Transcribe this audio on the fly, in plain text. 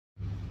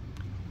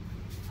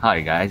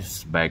Hi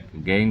guys, back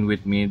again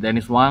with me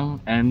Dennis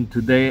Wang, and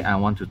today I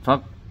want to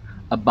talk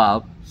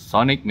about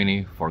Sonic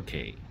Mini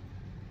 4K.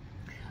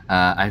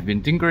 I've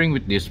been tinkering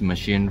with this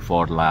machine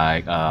for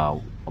like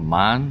a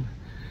month,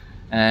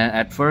 and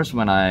at first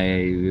when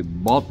I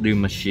bought the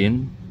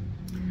machine,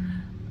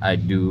 I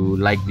do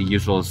like the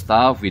usual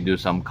stuff. We do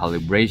some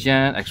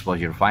calibration,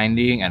 exposure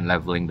finding, and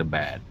leveling the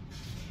bed.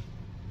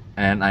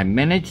 And I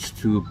managed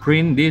to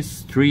print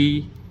these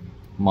three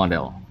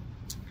models.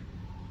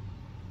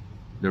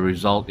 The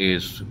result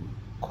is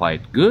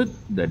quite good.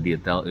 The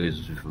detail is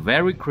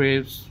very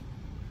crisp.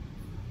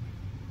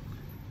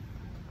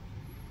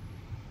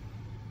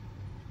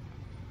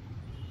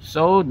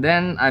 So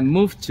then I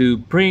moved to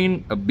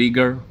print a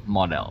bigger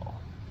model,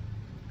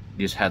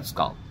 this head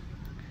sculpt,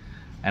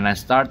 and I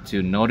start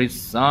to notice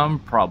some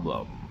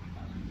problem.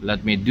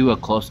 Let me do a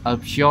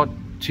close-up shot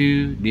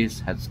to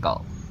this head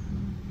sculpt.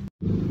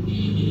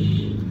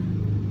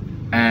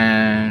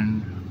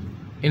 And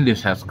in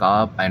this head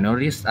sculpt, I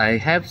noticed I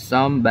have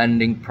some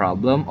bending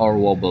problem or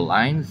wobble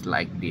lines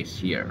like this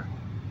here.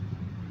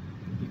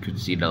 You could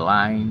see the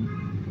line.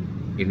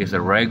 It is a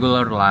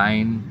regular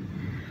line.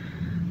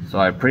 So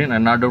I print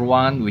another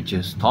one which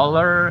is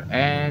taller,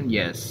 and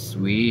yes,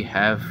 we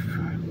have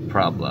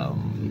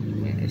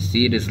problem.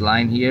 See this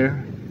line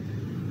here?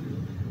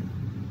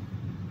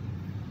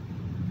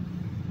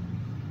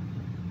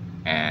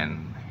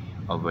 And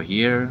over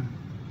here,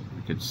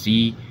 you could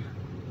see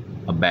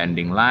a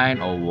bending line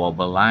or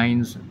wobble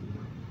lines.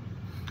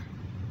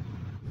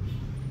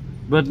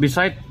 But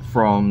beside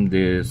from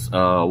this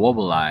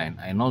wobble line,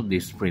 I know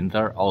this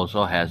printer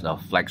also has a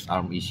flex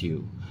arm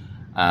issue.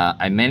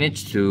 I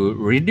managed to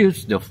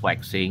reduce the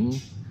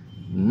flexing,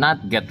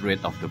 not get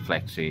rid of the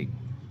flexing,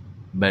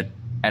 but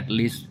at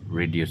least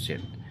reduce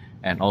it.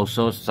 And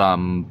also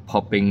some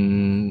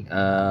popping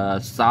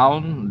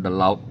sound, the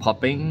loud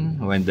popping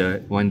when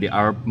the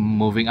arm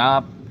moving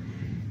up,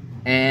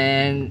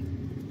 and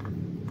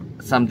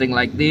something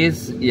like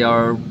this,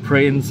 your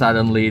print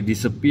suddenly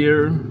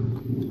disappear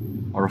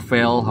or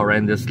fail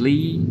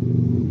horrendously.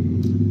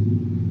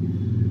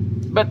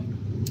 But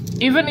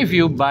even if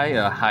you buy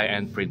a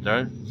high-end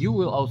printer, you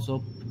will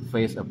also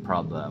face a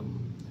problem.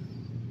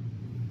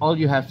 All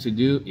you have to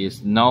do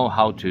is know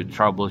how to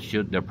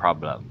troubleshoot the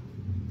problem.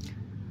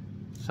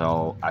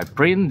 So I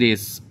print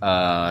this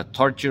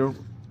torture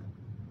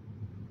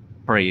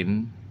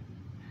print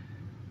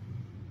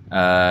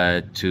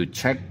to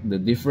check the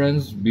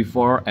difference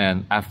before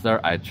and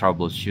after I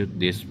troubleshoot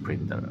this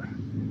printer.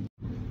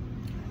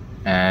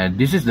 And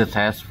this is the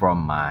test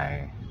from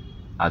my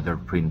other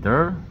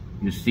printer.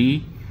 You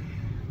see,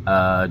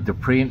 the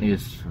print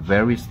is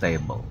very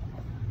stable.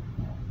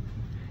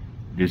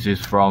 This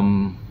is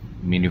from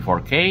Mini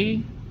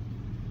 4K.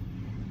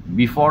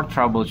 Before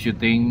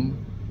troubleshooting,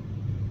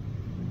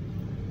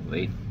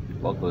 wait,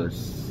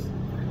 focus.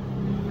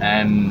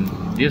 And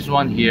this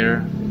one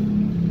here,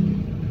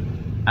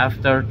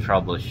 after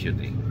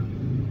troubleshooting,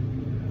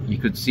 you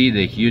could see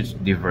the huge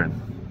difference.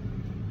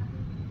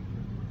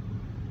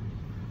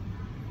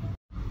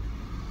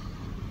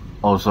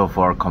 Also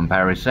for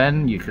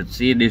comparison, you could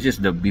see this is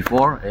the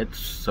before.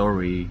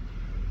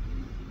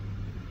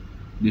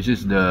 This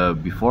is the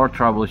before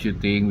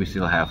troubleshooting. We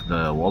still have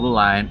the wobble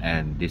line,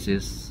 and this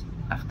is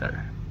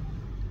after.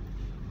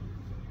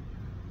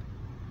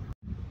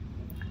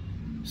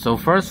 So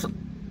first,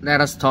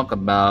 let us talk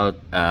about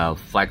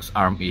flex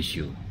arm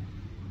issue.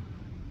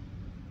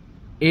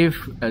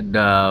 If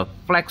the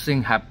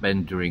flexing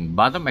happened during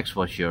bottom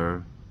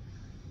exposure,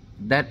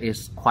 that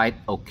is quite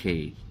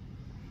okay.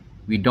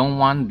 We don't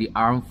want the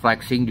arm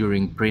flexing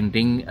during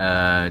printing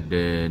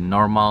the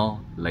normal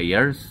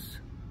layers,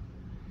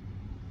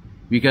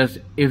 because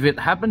if it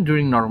happened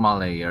during normal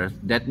layers,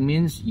 that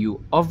means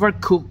you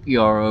overcook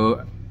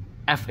your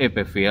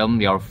FEP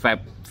film, your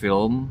fab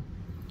film,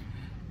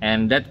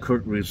 and that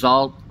could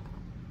result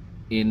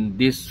in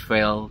this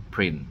failed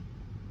print,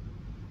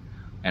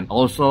 and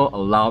also a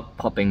loud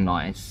popping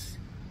noise.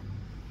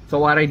 So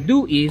what I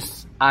do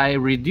is I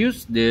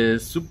reduce the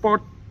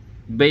support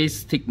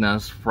base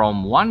thickness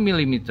from 1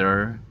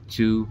 millimeter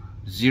to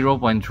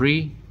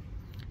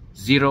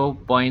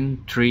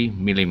 0.3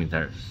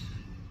 millimeters,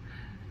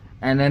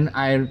 and then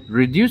I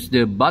reduce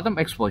the bottom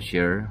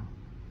exposure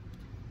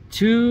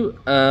to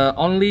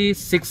only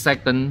 6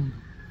 seconds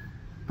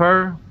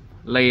per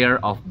layer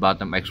of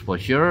bottom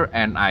exposure,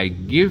 and I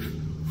give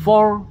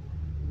 4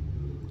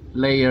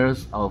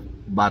 layers of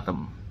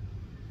bottom.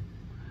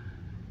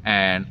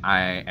 And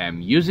I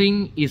am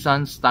using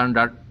Esun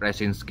Standard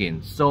Resin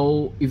Skin.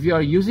 So if you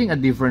are using a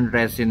different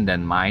resin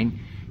than mine,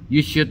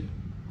 you should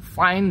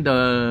find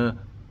the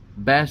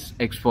best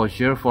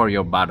exposure for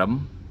your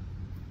bottom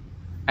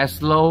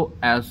as low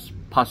as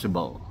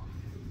possible,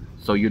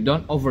 so you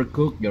don't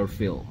overcook your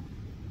fill.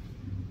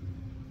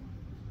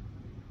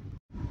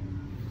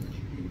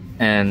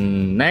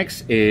 And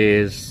next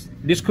is,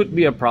 this could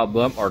be a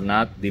problem or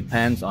not,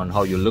 depends on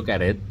how you look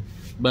at it,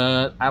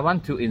 but I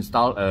want to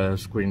install a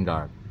screen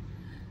guard.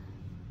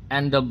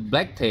 And the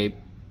black tape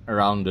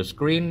around the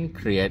screen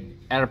create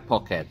air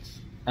pockets.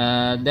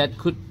 that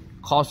could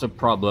cause a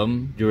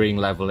problem during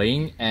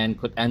leveling and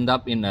could end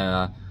up in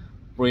a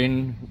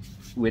print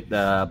with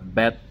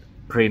bad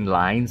print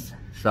lines.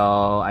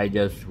 So I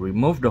just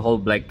removed the whole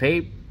black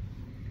tape,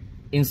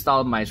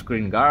 install my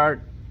screen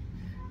guard,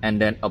 and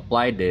then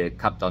apply the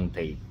Kapton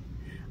tape.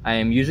 I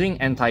am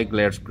using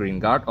anti-glare screen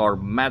guard or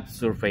matte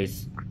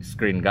surface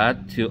screen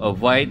guard to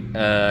avoid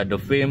the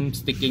film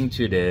sticking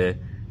to the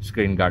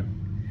screen guard.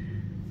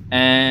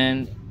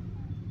 And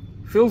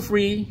feel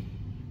free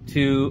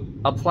to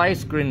apply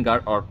screen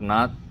guard or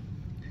not,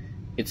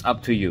 it's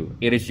up to you.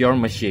 It is your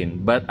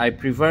machine, but I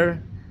prefer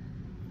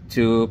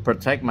to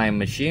protect my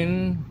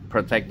machine,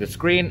 protect the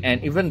screen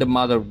and even the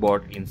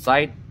motherboard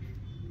inside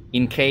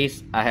in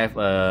case I have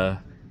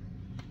a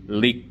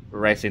leak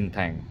resin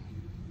tank.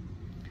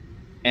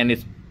 And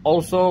it's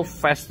also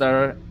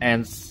faster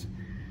and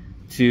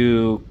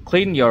to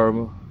clean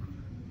your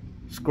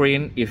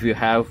screen if you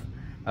have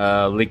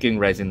a leaking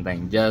resin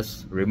tank.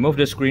 Just remove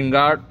the screen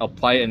guard,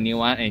 apply a new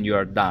one, and you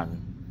are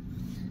done.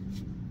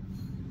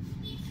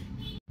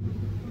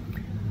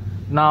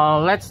 Now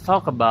let's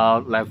talk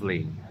about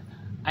leveling.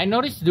 I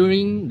noticed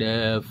during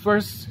the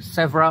first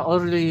several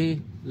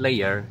early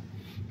layer,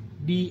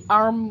 the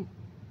arm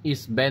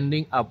is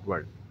bending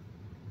upward.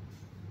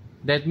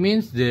 That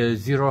means the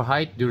zero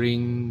height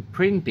during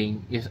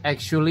printing is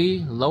actually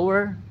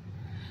lower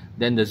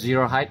than the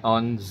zero height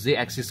on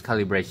Z-axis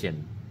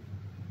calibration,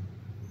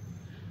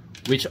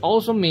 which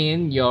also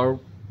means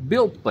your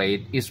build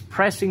plate is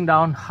pressing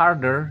down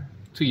harder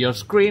to your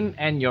screen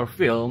and your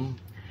film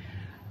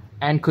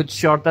and could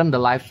shorten the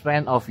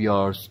lifespan of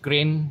your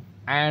screen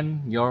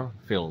and your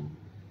film.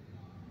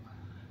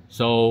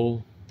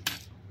 So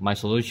my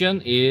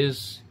solution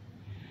is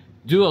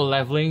do a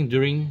leveling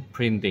during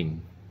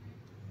printing.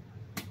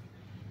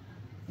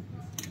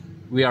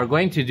 We are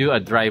going to do a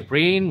dry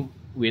print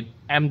with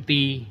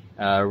empty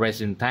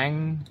resin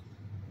tank.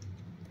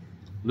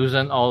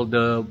 Loosen all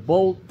the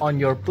bolts on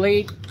your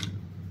plate.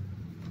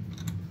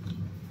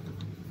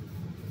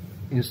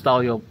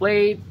 Install your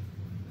plate.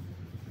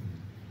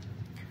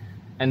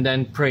 And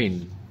then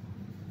print.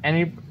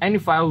 Any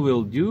file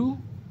will do.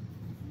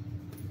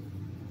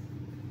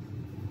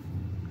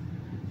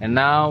 And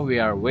now we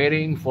are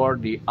waiting for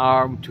the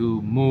arm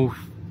to move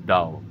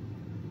down.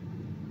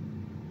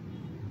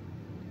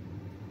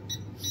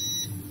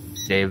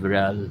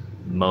 Several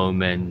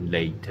moments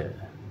later.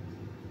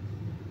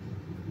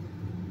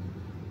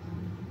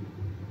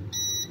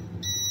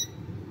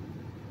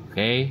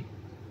 Okay,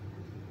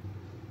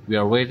 we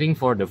are waiting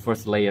for the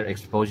first layer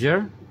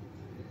exposure.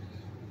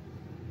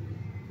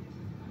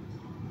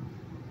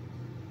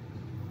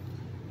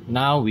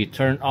 Now we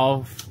turn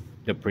off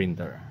the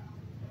printer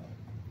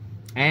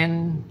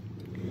and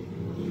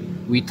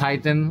we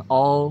tighten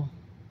all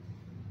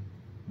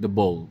the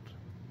bolts.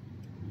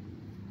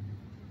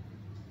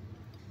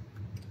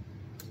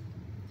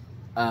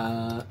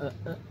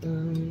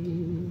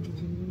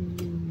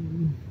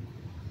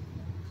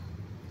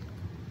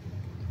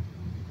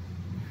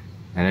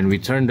 And then we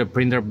turn the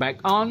printer back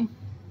on.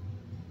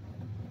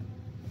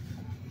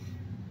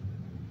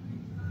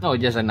 Oh,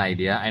 just an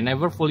idea. I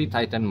never fully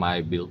tighten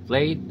my build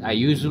plate. I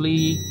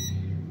usually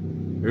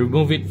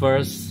remove it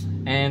first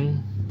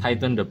and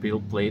tighten the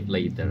build plate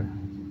later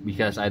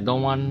because I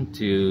don't want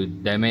to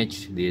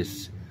damage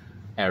this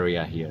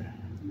area here.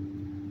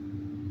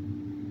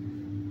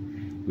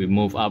 We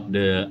move up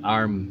the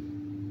arm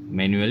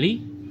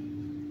manually.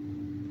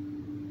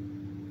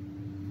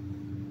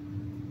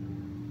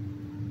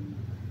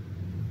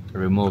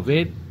 Remove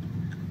it,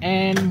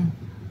 and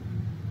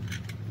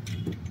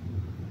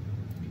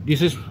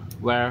this is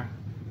where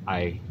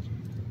I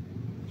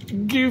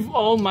give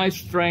all my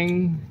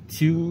strength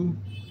to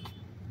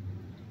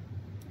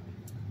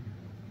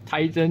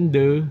tighten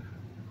the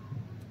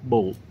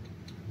bolt.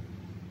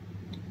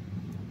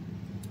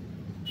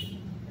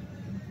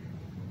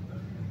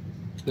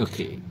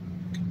 Okay,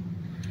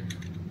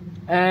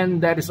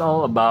 and that is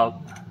all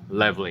about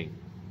leveling.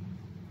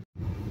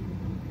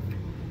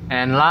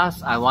 And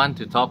last, I want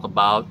to talk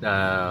about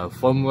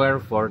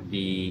firmware for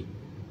the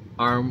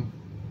arm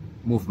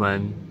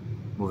movement,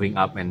 moving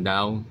up and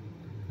down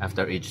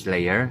after each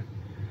layer.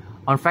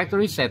 On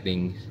factory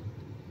settings,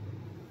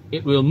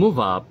 it will move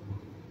up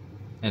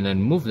and then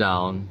move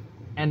down,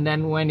 and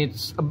then when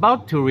it's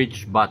about to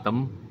reach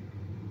bottom,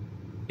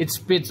 it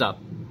speeds up.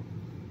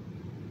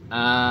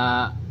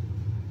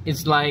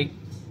 It's like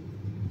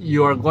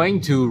you are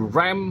going to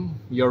ram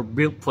your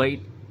build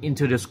plate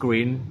into the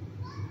screen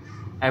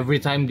every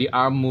time the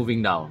arm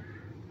moving down.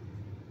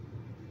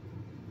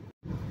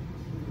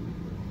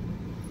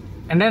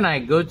 And then I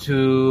go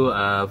to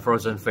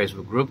Phrozen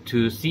Facebook group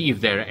to see if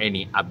there are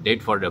any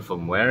update for the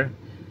firmware,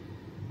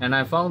 and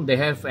I found they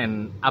have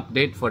an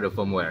update for the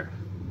firmware.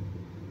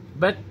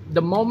 But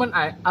the moment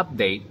I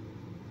update,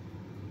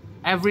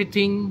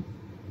 everything,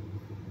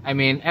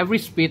 every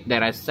speed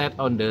that I set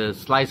on the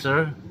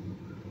slicer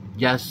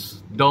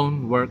just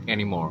don't work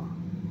anymore.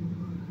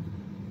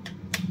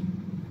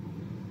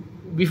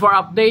 Before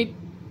update,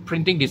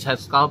 printing this head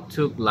sculpt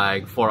took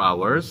like 4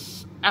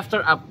 hours,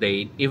 after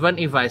update, even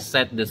if I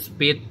set the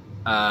speed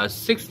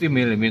 60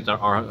 millimeter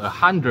or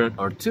 100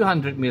 or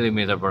 200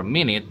 millimeter per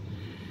minute,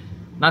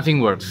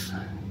 nothing works.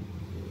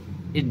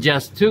 It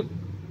just took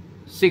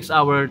 6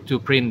 hours to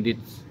print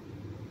this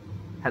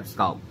head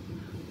sculpt,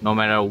 no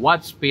matter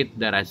what speed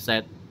that I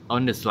set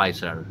on the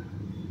slicer.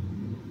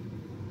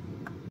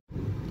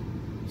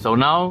 So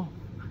now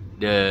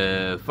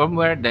the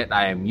firmware that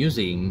I am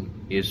using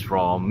is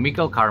from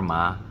Mihkel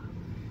Kaarma.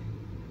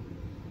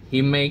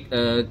 He make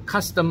a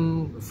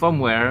custom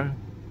firmware.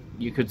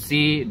 You could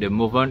see the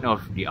movement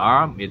of the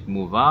arm. It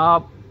move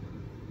up,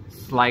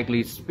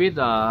 slightly speed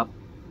up,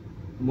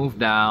 move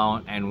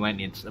down, and when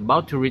it's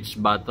about to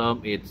reach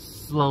bottom, it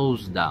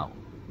slows down.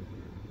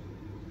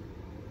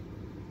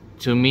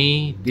 To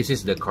me, this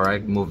is the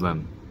correct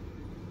movement.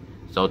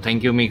 So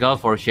thank you, Mihkel,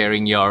 for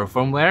sharing your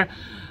firmware.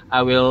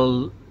 I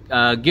will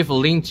give a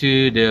link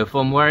to the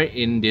firmware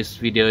in this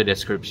video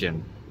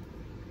description.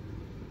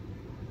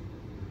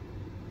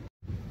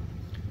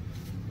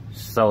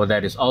 So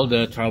that is all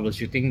the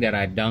troubleshooting that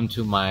I've done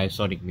to my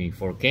Sonic Mini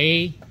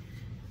 4K,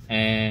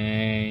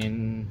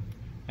 and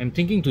I'm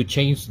thinking to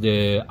change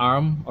the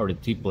arm or the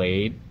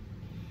T-plate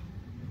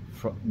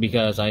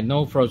because I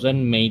know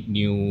Phrozen made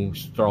new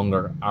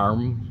stronger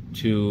arm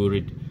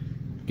to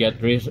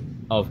get rid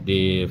of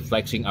the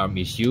flexing arm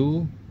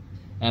issue,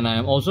 and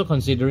I'm also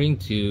considering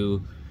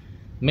to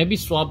maybe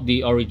swap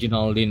the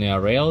original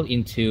linear rail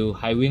into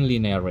high wing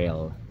linear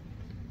rail.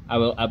 I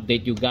will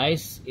update you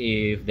guys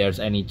if there's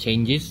any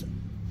changes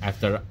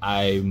after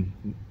I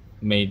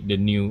made the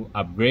new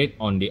upgrade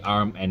on the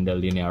arm and the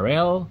linear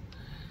rail.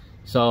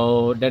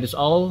 So that is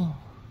all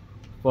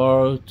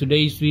for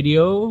today's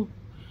video.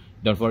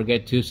 Don't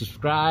forget to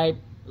subscribe,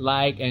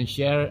 like, and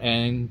share,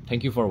 and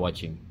thank you for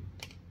watching.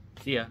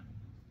 See ya.